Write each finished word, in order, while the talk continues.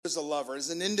as a lover, as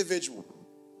an individual.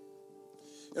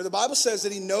 You know, the Bible says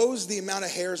that he knows the amount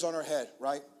of hairs on our head,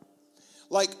 right?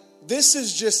 Like, this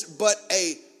is just but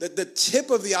the tip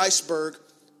of the iceberg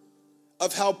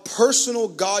of how personal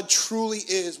God truly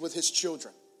is with his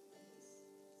children.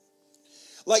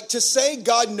 Like, to say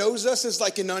God knows us is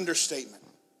like an understatement.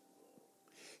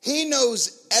 He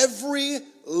knows every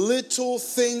little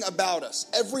thing about us,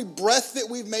 every breath that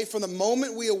we've made from the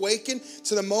moment we awaken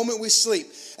to the moment we sleep.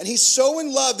 And he's so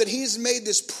in love that he's made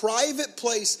this private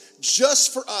place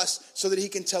just for us so that he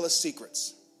can tell us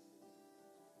secrets.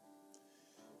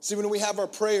 See, when we have our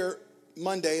prayer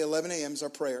Monday, 11 a.m. is our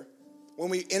prayer. When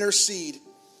we intercede,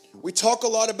 we talk a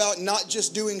lot about not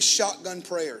just doing shotgun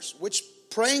prayers, which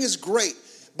praying is great,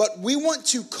 but we want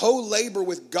to co-labor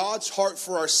with God's heart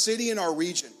for our city and our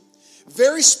region.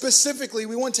 Very specifically,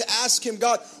 we want to ask him,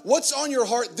 God, what's on your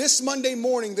heart this Monday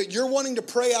morning that you're wanting to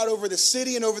pray out over the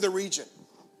city and over the region?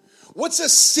 What's a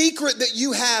secret that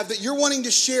you have that you're wanting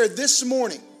to share this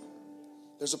morning?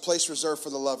 There's a place reserved for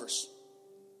the lovers.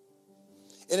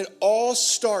 And it all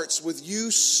starts with you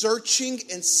searching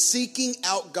and seeking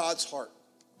out God's heart.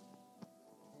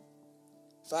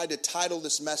 If I had to title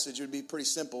this message, it would be pretty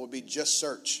simple. It would be just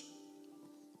search.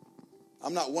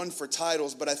 I'm not one for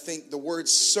titles, but I think the word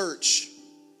search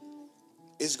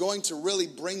is going to really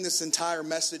bring this entire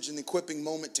message and equipping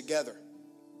moment together.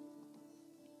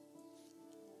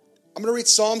 I'm going to read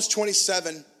Psalms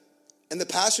 27. In the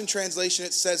Passion Translation,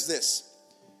 it says this.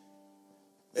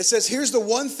 It says, here's the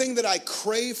one thing that I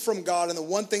crave from God and the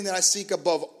one thing that I seek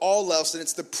above all else, and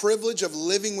it's the privilege of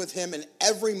living with him in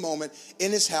every moment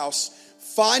in his house,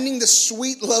 finding the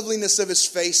sweet loveliness of his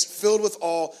face, filled with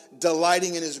awe,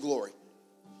 delighting in his glory.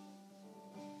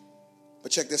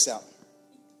 But check this out.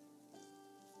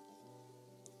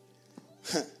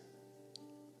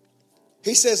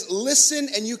 He says, listen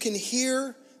and you can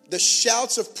hear the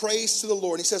shouts of praise to the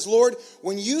Lord. He says, Lord,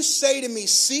 when you say to me,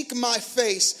 seek my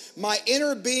face, my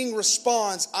inner being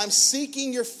responds, I'm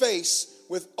seeking your face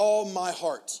with all my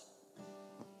heart.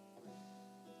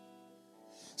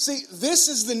 See, this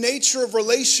is the nature of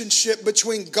relationship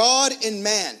between God and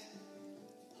man.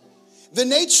 The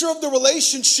nature of the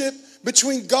relationship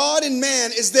between God and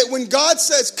man is that when God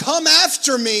says, come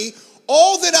after me,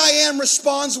 all that I am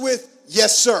responds with,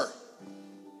 yes, sir.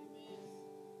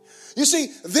 You see,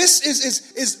 this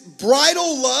is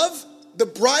bridal love, the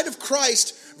bride of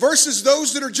Christ, versus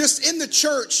those that are just in the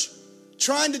church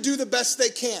trying to do the best they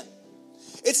can.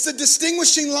 It's the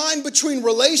distinguishing line between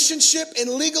relationship and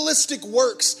legalistic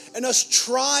works and us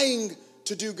trying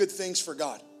to do good things for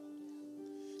God.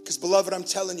 Because, beloved, I'm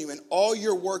telling you, in all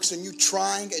your works and you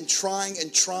trying and trying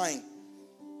and trying,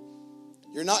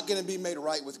 you're not going to be made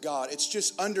right with God. It's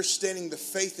just understanding the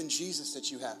faith in Jesus that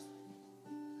you have.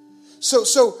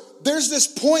 So there's this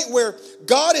point where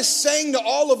God is saying to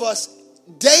all of us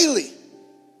daily,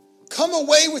 come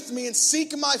away with me and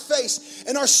seek my face.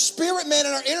 And our spirit man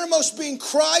and our innermost being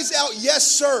cries out, yes,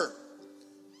 sir.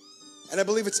 And I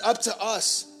believe it's up to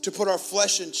us to put our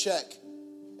flesh in check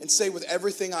and say, with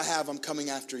everything I have, I'm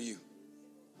coming after you.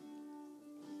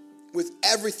 With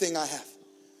everything I have.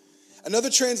 Another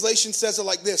translation says it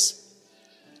like this.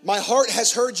 My heart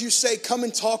has heard you say, come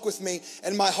and talk with me.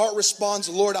 And my heart responds,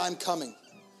 Lord, I'm coming.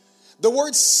 The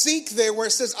word seek there, where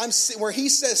it says, where he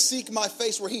says, seek my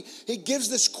face, where he gives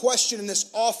this question and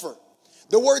this offer.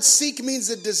 The word seek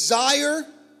means a desire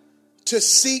to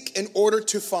seek in order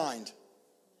to find.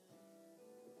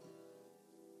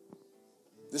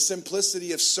 The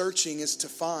simplicity of searching is to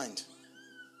find.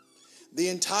 The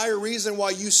entire reason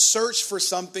why you search for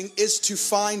something is to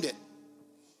find it.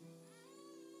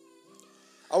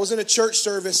 I was in a church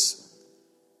service.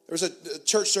 There was a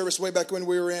church service way back when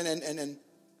we were in, and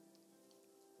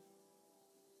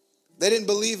they didn't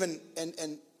believe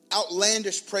in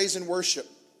outlandish praise and worship.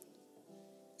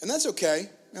 And that's okay,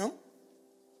 you know.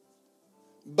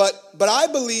 But I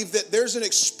believe that there's an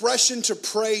expression to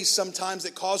praise sometimes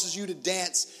that causes you to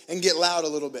dance and get loud a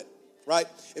little bit, right?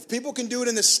 If people can do it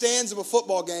in the stands of a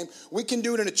football game, we can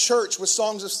do it in a church with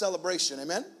songs of celebration,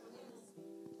 amen?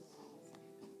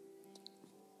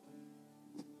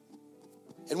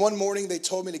 And one morning they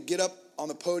told me to get up on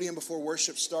the podium before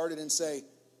worship started and say,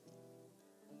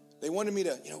 they wanted me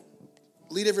to,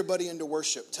 lead everybody into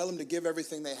worship, tell them to give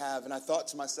everything they have. And I thought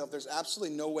to myself, there's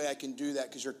absolutely no way I can do that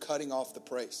because you're cutting off the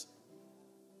praise.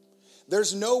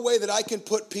 There's no way that I can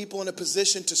put people in a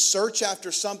position to search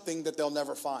after something that they'll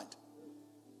never find.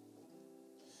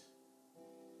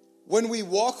 When we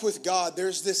walk with God,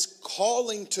 there's this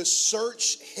calling to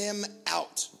search him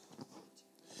out.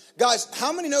 Guys,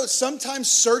 how many know sometimes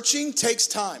searching takes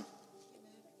time?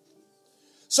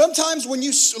 Sometimes when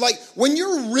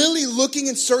you're really looking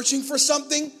and searching for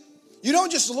something, you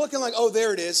don't just look and like, oh,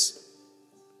 there it is.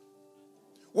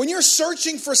 When you're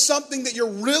searching for something that you're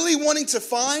really wanting to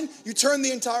find, you turn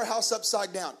the entire house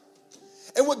upside down.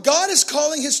 And what God is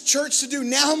calling his church to do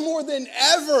now more than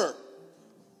ever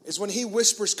is when he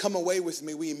whispers, come away with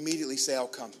me, we immediately say, I'll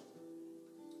come.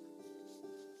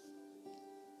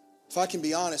 If I can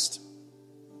be honest,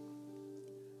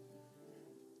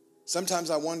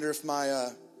 sometimes I wonder if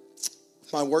my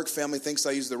work family thinks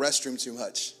I use the restroom too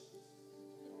much.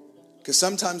 Because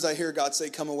sometimes I hear God say,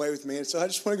 come away with me. And so I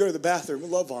just want to go to the bathroom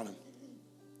and love on him.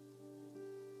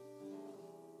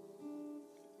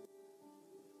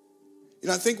 You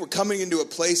know, I think we're coming into a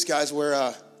place, guys,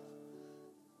 where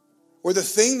the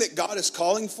thing that God is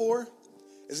calling for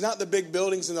is not the big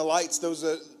buildings and the lights.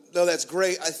 Though that's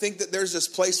great. I think that there's this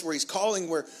place where he's calling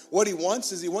where what he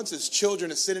wants is he wants his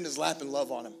children to sit in his lap and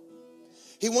love on him.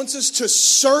 He wants us to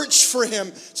search for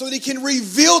him so that he can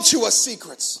reveal to us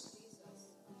secrets.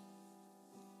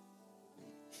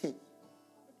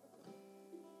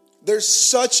 There's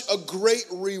such a great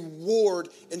reward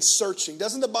in searching.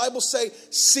 Doesn't the Bible say,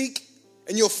 seek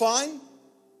and you'll find?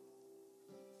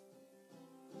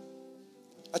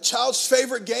 A child's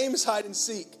favorite game is hide and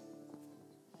seek.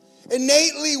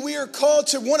 Innately, we are called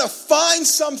to want to find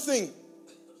something.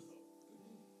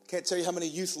 Can't tell you how many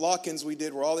youth lock-ins we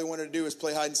did where all they wanted to do is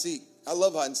play hide and seek. I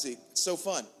love hide and seek. It's so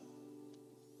fun.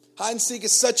 Hide and seek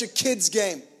is such a kid's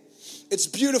game. It's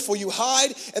beautiful. You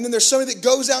hide, and then there's somebody that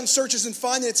goes out and searches and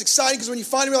finds it. It's exciting because when you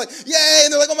find them, you're like, yay!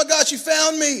 And they're like, oh my gosh, you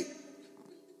found me.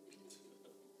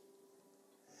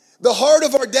 The heart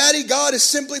of our daddy God is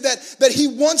simply that he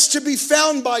wants to be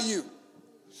found by you.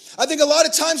 I think a lot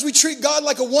of times we treat God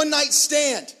like a one-night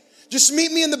stand. Just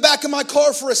meet me in the back of my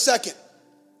car for a second.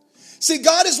 See,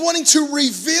 God is wanting to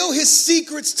reveal his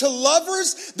secrets to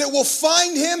lovers that will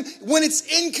find him when it's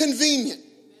inconvenient.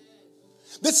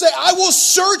 That say, I will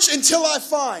search until I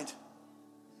find.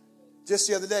 Just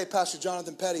the other day, Pastor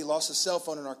Jonathan Petty lost his cell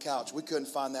phone on our couch. We couldn't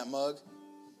find that mug.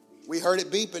 We heard it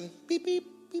beeping. Beep, beep,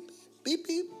 beep, beep, beep,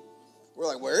 beep. We're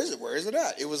like, where is it? Where is it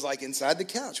at? It was like inside the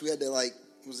couch. We had to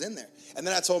it was in there. And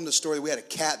then I told him the story. We had a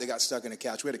cat that got stuck in the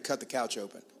couch. We had to cut the couch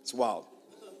open. It's wild.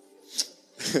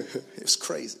 It was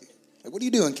crazy. Like, what are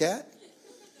you doing, cat?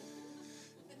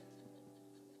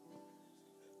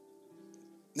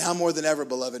 Now more than ever,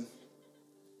 beloved.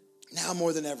 Now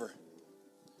more than ever.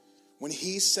 When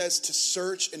he says to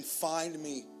search and find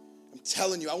me, I'm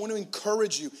telling you, I want to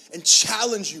encourage you and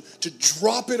challenge you to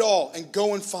drop it all and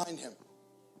go and find him.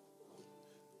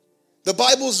 The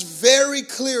Bible's very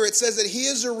clear. It says that he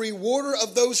is a rewarder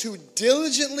of those who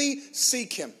diligently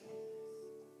seek him.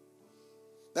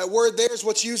 That word there is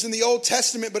what's used in the Old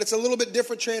Testament, but it's a little bit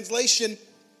different translation.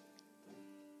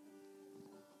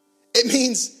 It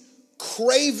means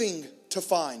craving to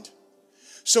find.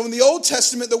 So in the Old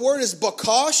Testament, the word is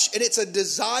bakash, and it's a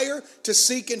desire to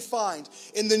seek and find.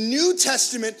 In the New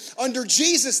Testament, under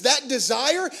Jesus, that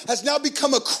desire has now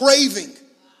become a craving.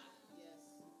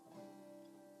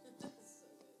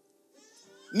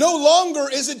 No longer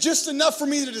is it just enough for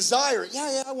me to desire it.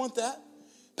 Yeah, I want that.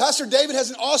 Pastor David has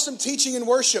an awesome teaching in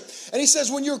worship. And he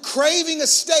says, when you're craving a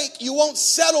steak, you won't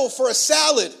settle for a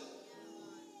salad.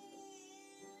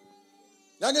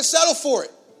 You're not going to settle for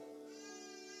it.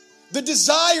 The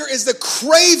desire is the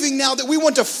craving now that we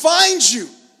want to find you.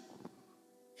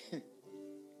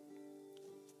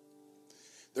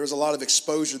 There was a lot of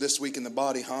exposure this week in the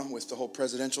body, with the whole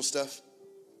presidential stuff.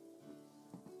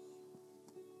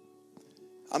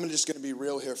 I'm just going to be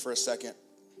real here for a second.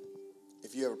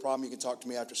 If you have a problem, you can talk to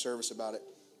me after service about it.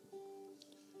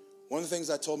 One of the things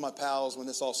I told my pals when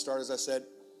this all started is I said,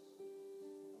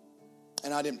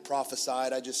 and I didn't prophesy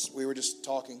it, we were just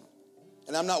talking.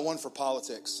 And I'm not one for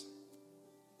politics.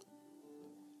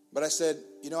 But I said,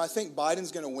 I think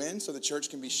Biden's going to win so the church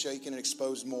can be shaken and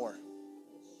exposed more.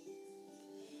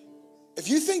 If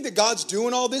you think that God's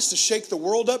doing all this to shake the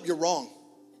world up, you're wrong.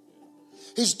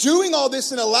 He's doing all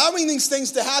this and allowing these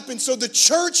things to happen so the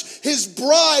church, his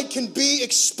bride, can be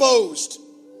exposed.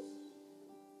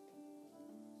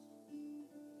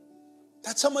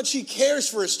 That's how much he cares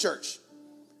for his church.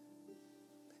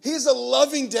 He is a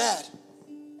loving dad.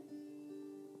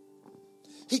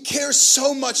 He cares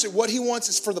so much that what he wants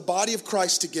is for the body of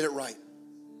Christ to get it right.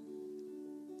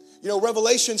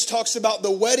 Revelations talks about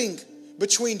the wedding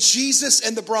between Jesus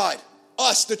and the bride.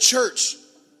 Us, the church.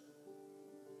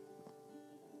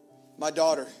 My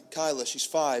daughter, Kyla, she's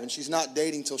 5, and she's not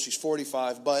dating till she's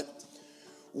 45. But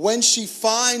when she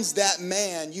finds that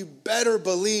man, you better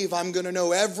believe I'm going to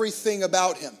know everything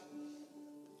about him.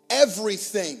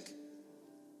 Everything.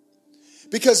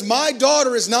 Because my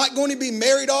daughter is not going to be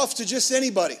married off to just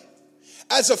anybody.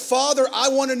 As a father, I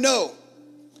want to know.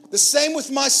 The same with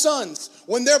my sons.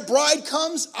 When their bride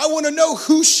comes, I want to know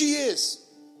who she is.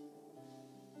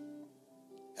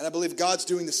 And I believe God's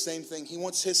doing the same thing. He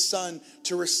wants his son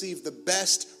to receive the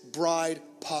best bride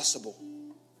possible.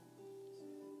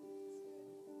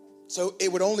 So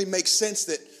it would only make sense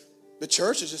that the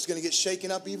church is just going to get shaken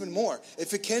up even more.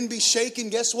 If it can be shaken,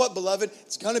 guess what, beloved?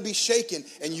 It's going to be shaken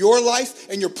in your life,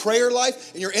 in your prayer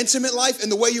life, in your intimate life, in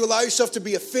the way you allow yourself to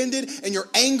be offended, in your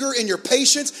anger, in your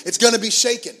patience. It's going to be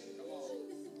shaken.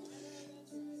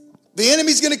 The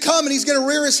enemy's going to come and he's going to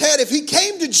rear his head. If he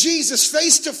came to Jesus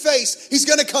face to face, he's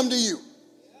going to come to you.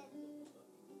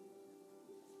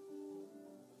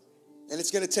 And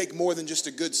it's going to take more than just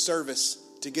a good service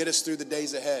to get us through the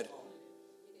days ahead.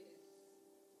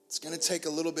 It's going to take a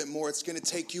little bit more. It's going to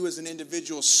take you as an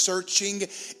individual searching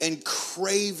and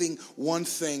craving one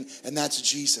thing, and that's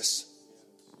Jesus.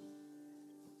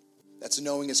 That's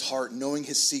knowing his heart, knowing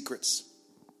his secrets.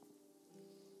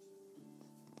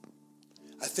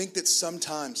 I think that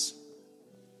sometimes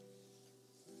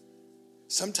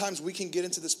we can get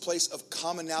into this place of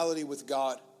commonality with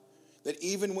God, that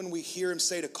even when we hear him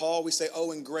say to call, we say,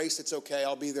 oh, in grace, it's okay.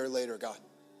 I'll be there later, God.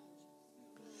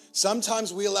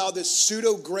 Sometimes we allow this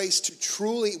pseudo grace to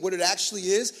truly, what it actually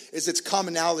is it's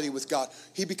commonality with God.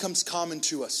 He becomes common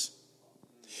to us.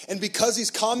 And because he's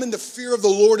common, the fear of the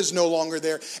Lord is no longer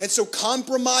there. And so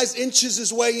compromise inches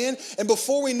his way in. And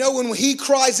before we know, when he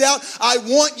cries out, I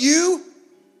want you,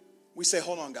 we say,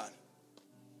 hold on, God.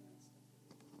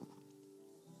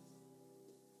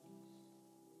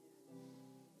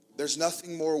 There's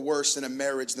nothing more worse in a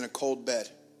marriage than a cold bed.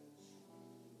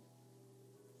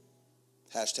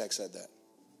 Hashtag said that.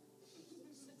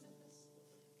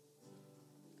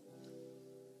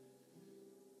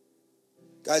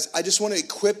 Guys, I just want to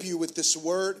equip you with this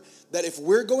word that if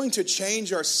we're going to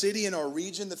change our city and our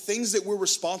region, the things that we're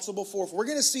responsible for, if we're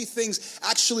going to see things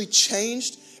actually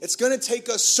changed, it's going to take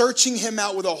us searching him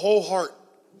out with a whole heart.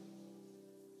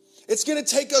 It's going to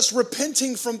take us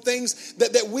repenting from things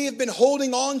that we have been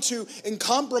holding on to and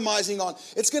compromising on.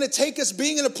 It's going to take us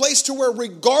being in a place to where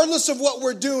regardless of what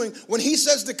we're doing, when he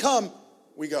says to come,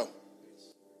 we go.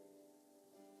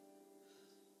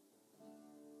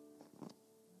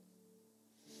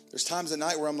 There's times at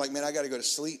night where I'm like, man, I got to go to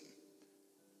sleep.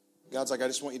 God's like, I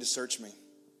just want you to search me.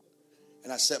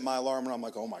 And I set my alarm and I'm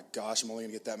like, oh my gosh, I'm only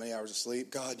going to get that many hours of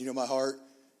sleep. God, you know my heart.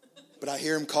 But I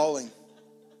hear him calling.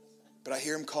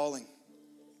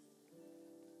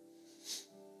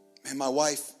 And my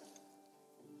wife,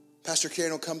 Pastor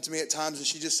Karen, will come to me at times and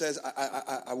she just says,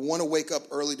 I want to wake up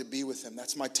early to be with him.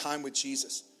 That's my time with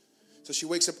Jesus. So she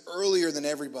wakes up earlier than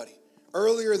everybody.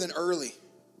 Earlier than early.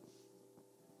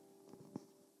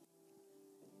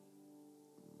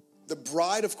 The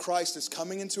bride of Christ is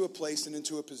coming into a place and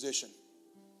into a position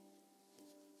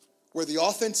where the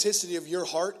authenticity of your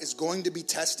heart is going to be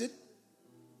tested.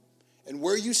 And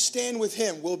where you stand with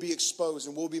him will be exposed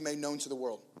and will be made known to the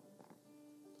world.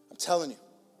 I'm telling you.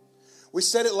 We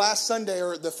said it last Sunday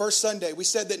or the first Sunday. We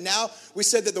said that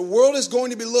the world is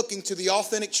going to be looking to the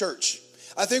authentic church.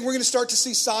 I think we're going to start to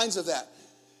see signs of that.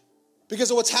 Because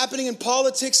of what's happening in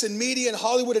politics and media and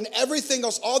Hollywood and everything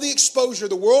else, all the exposure,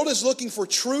 the world is looking for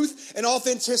truth and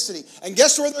authenticity. And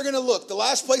guess where they're going to look? The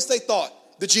last place they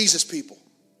thought, the Jesus people.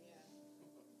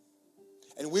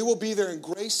 And we will be there in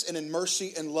grace and in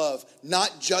mercy and love,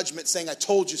 not judgment saying, I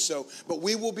told you so. But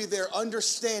we will be there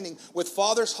understanding with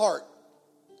Father's heart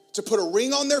to put a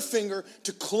ring on their finger,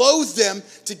 to clothe them,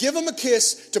 to give them a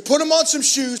kiss, to put them on some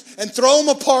shoes and throw them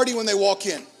a party when they walk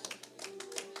in.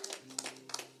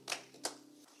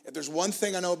 If there's one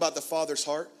thing I know about the Father's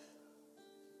heart,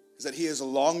 is that he is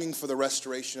longing for the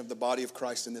restoration of the body of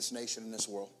Christ in this nation, in this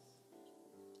world.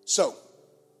 So,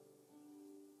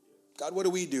 God, what do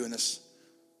we do in this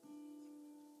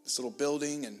little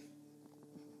building and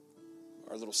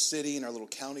our little city and our little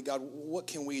county? God, what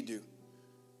can we do?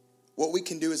 What we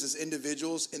can do is as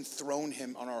individuals enthrone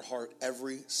him on our heart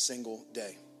every single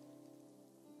day.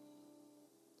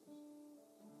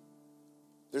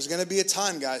 There's going to be a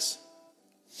time, guys,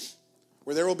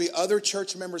 where there will be other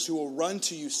church members who will run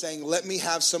to you saying, let me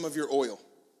have some of your oil.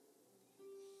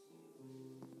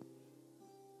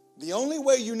 The only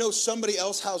way you know somebody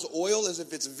else has oil is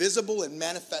if it's visible and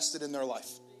manifested in their life.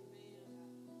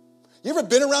 You ever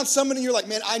been around somebody and you're like,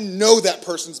 man, I know that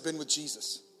person's been with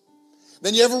Jesus.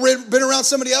 Then you ever been around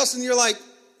somebody else and you're like,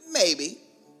 maybe.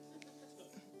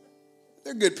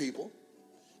 They're good people.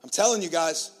 I'm telling you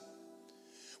guys,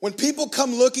 when people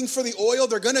come looking for the oil,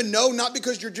 they're going to know not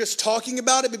because you're just talking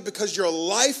about it, but because your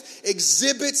life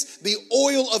exhibits the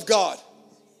oil of God.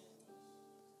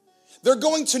 They're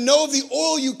going to know the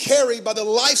oil you carry by the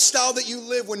lifestyle that you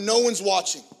live when no one's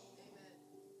watching.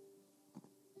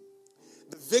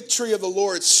 The victory of the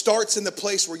Lord starts in the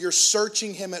place where you're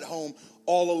searching him at home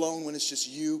all alone when it's just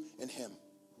you and him.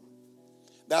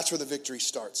 That's where the victory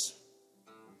starts.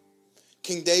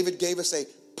 King David gave us a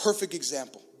perfect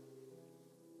example.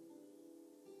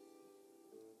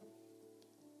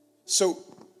 So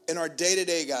in our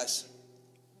day-to-day, guys,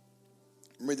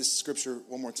 let me read this scripture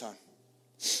one more time.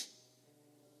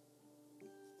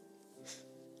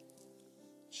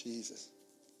 Jesus.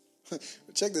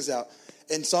 Check this out.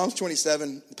 In Psalms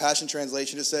 27, the Passion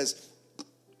Translation, it says,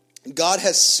 God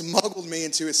has smuggled me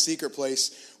into a secret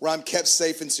place where I'm kept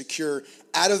safe and secure,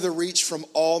 out of the reach from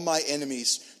all my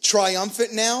enemies.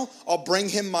 Triumphant now, I'll bring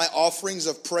him my offerings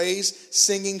of praise,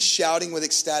 singing, shouting with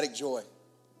ecstatic joy.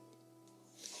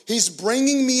 He's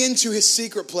bringing me into his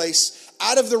secret place,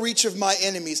 out of the reach of my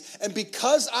enemies. And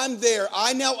because I'm there,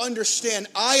 I now understand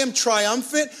I am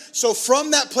triumphant. So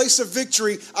from that place of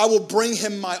victory, I will bring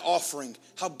him my offering.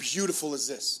 How beautiful is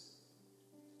this?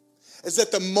 Is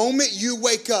that the moment you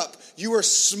wake up, you are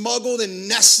smuggled and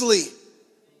nestled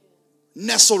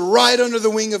right under the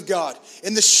wing of God,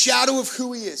 in the shadow of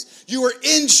who he is. You are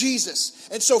in Jesus.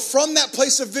 And so from that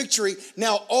place of victory,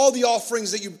 now all the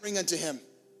offerings that you bring unto him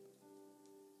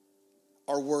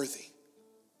are worthy.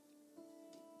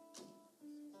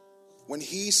 When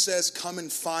he says, come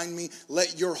and find me,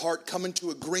 let your heart come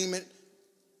into agreement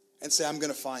and say, I'm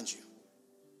going to find you.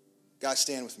 Guys,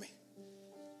 stand with me.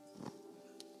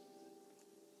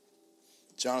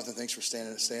 Jonathan, thanks for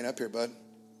staying up here, bud.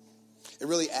 It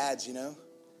really adds, you know?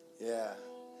 Yeah.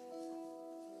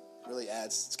 It really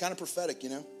adds. It's kind of prophetic, you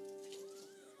know?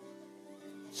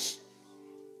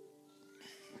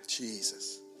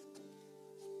 Jesus.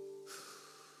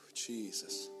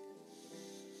 Jesus.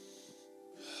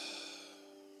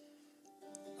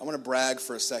 I want to brag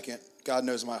for a second. God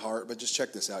knows my heart, but just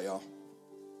check this out, y'all.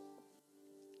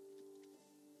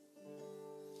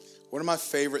 One of my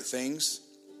favorite things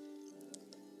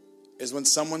is when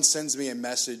someone sends me a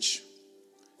message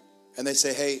and they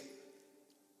say, hey,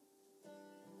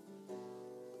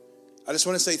 I just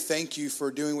want to say thank you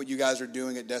for doing what you guys are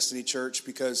doing at Destiny Church,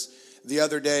 because the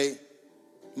other day,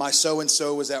 my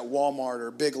so-and-so was at Walmart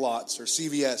or Big Lots or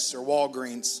CVS or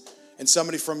Walgreens, and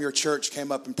somebody from your church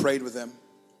came up and prayed with them.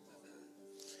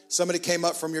 Somebody came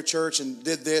up from your church and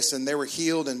did this, and they were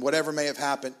healed, and whatever may have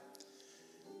happened.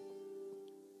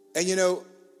 And you know,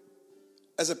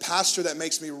 as a pastor, that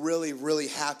makes me really, really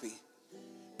happy.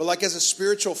 But like as a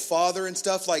spiritual father and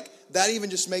stuff, like that even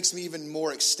just makes me even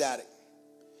more ecstatic.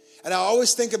 And I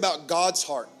always think about God's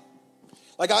heart.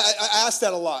 Like I ask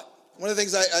that a lot. One of the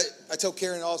things I tell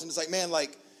Karen Austin is like, man,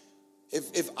 like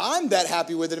if I'm that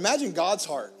happy with it, imagine God's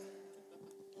heart.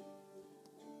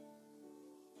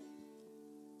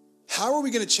 How are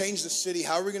we going to change the city?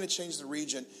 How are we going to change the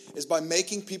region? Is by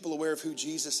making people aware of who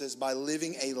Jesus is, by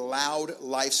living a loud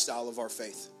lifestyle of our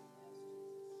faith.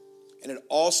 And it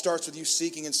all starts with you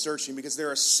seeking and searching, because there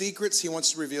are secrets he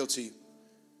wants to reveal to you.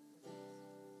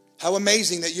 How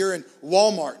amazing that you're in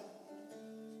Walmart.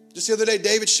 Just the other day,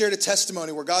 David shared a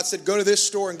testimony where God said, go to this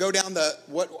store and go down the,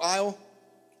 what aisle?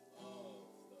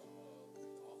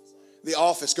 The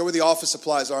office. Go where the office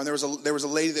supplies are. And there was a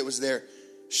lady that was there.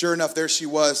 Sure enough, there she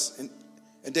was.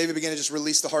 And David began to just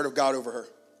release the heart of God over her.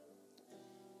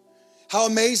 How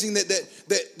amazing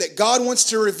that God wants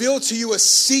to reveal to you a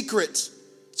secret,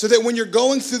 so that when you're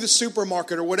going through the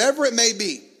supermarket or whatever it may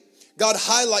be, God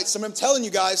highlights them. I'm telling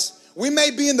you guys, we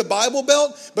may be in the Bible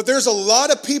Belt, but there's a lot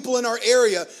of people in our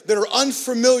area that are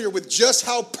unfamiliar with just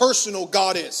how personal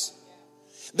God is.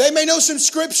 They may know some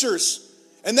scriptures,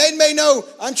 and they may know,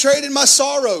 I'm trading my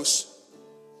sorrows.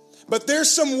 But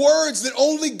there's some words that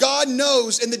only God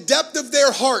knows in the depth of their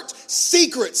heart,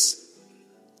 secrets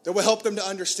that will help them to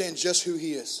understand just who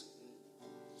he is.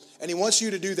 And he wants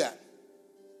you to do that.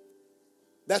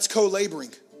 That's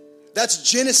co-laboring. That's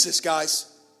Genesis, guys.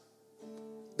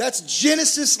 That's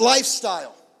Genesis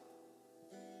lifestyle.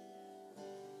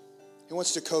 He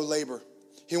wants to co-labor.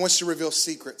 He wants to reveal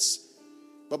secrets.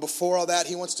 But before all that,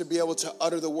 he wants to be able to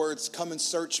utter the words, come and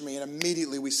search me. And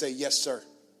immediately we say, yes, sir.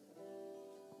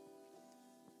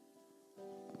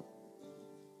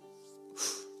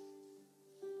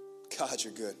 God,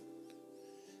 you're good.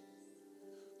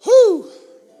 Whew.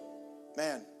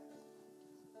 Man.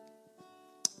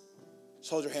 Just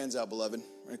hold your hands out, beloved.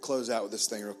 We're going to close out with this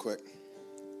thing real quick.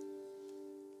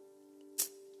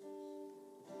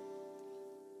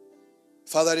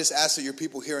 Father, I just ask that your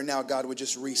people here and now, God, would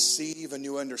just receive a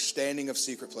new understanding of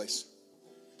secret place.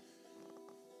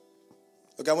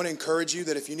 Look, I want to encourage you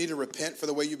that if you need to repent for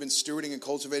the way you've been stewarding and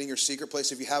cultivating your secret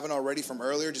place, if you haven't already from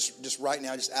earlier, just right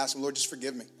now, just ask him, Lord, just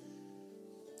forgive me.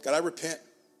 God, I repent.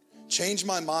 Change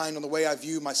my mind on the way I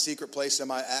view my secret place and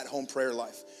my at-home prayer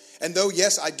life. And though,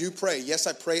 yes, I do pray. Yes,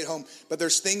 I pray at home. But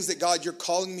there's things that, God, you're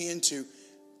calling me into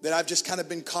that I've just kind of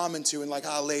been common to and like,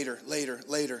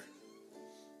 later.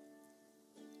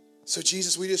 So,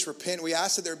 Jesus, we just repent. We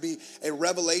ask that there be a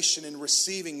revelation in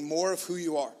receiving more of who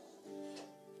you are.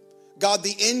 God,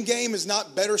 the end game is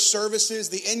not better services.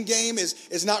 The end game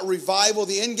is not revival.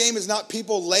 The end game is not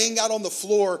people laying out on the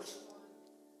floor.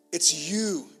 It's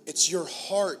you. It's your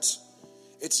heart.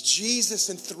 It's Jesus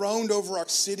enthroned over our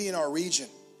city and our region.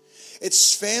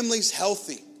 It's families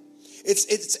healthy.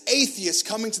 It's atheists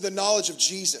coming to the knowledge of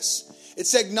Jesus.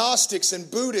 It's agnostics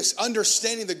and Buddhists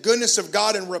understanding the goodness of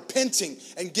God and repenting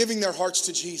and giving their hearts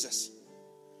to Jesus.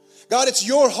 God, it's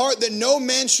your heart that no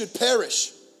man should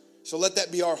perish. So let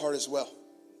that be our heart as well.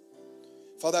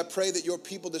 Father, I pray that your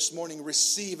people this morning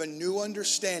receive a new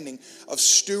understanding of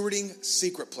stewarding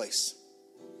secret place.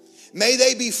 May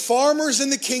they be farmers in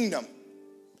the kingdom.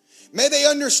 May they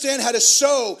understand how to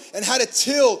sow and how to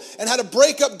till and how to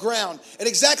break up ground and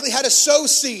exactly how to sow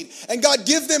seed. And God,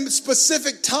 give them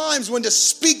specific times when to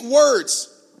speak words.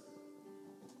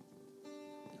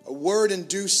 A word in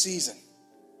due season.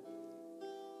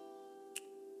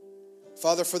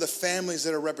 Father, for the families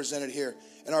that are represented here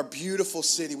in our beautiful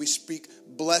city, we speak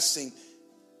blessing,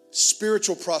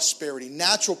 spiritual prosperity,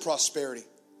 natural prosperity,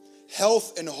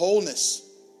 health and wholeness.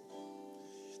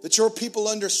 That your people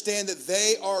understand that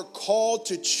they are called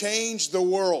to change the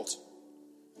world.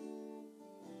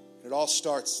 It all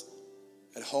starts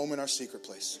at home in our secret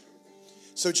place.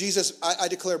 So Jesus, I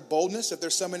declare boldness. If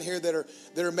there's some in here that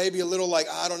are maybe a little like,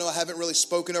 I don't know, I haven't really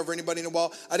spoken over anybody in a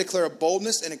while. I declare a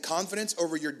boldness and a confidence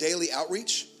over your daily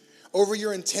outreach. Over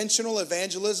your intentional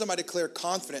evangelism, I declare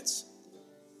confidence.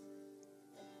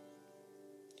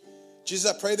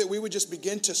 Jesus, I pray that we would just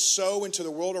begin to sow into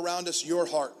the world around us your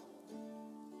heart.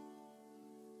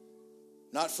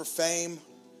 Not for fame,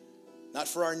 not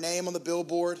for our name on the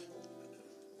billboard,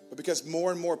 but because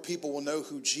more and more people will know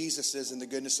who Jesus is and the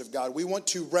goodness of God. We want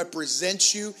to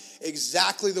represent you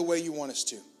exactly the way you want us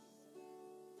to.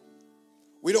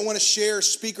 We don't want to share,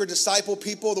 speak, or disciple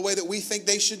people the way that we think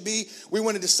they should be. We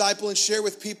want to disciple and share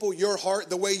with people your heart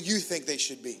the way you think they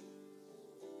should be.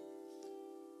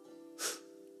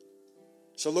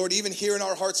 So Lord, even here in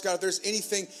our hearts, God, if there's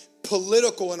anything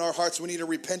political in our hearts we need to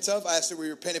repent of, I ask that we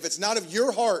repent. If it's not of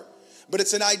your heart, but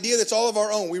it's an idea that's all of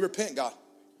our own, we repent, God.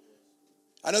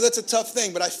 I know that's a tough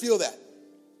thing, but I feel that.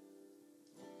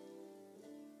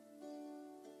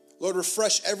 Lord,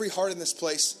 refresh every heart in this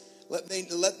place. Let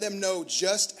them know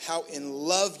just how in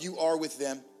love you are with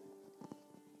them.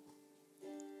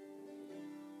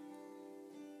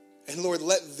 And Lord,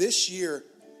 let this year,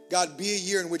 God, be a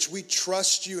year in which we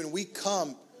trust you and we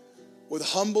come with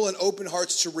humble and open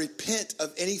hearts to repent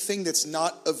of anything that's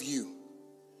not of you.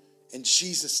 In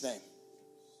Jesus' name.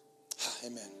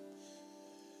 Amen.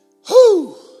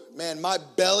 Whew! Man, my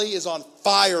belly is on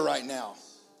fire right now.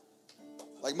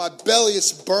 Like my belly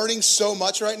is burning so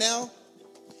much right now.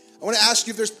 I want to ask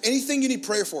you if there's anything you need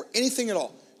prayer for, anything at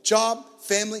all. Job,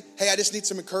 family. Hey, I just need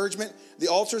some encouragement. The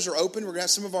altars are open. We're going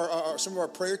to have some of our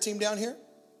prayer team down here.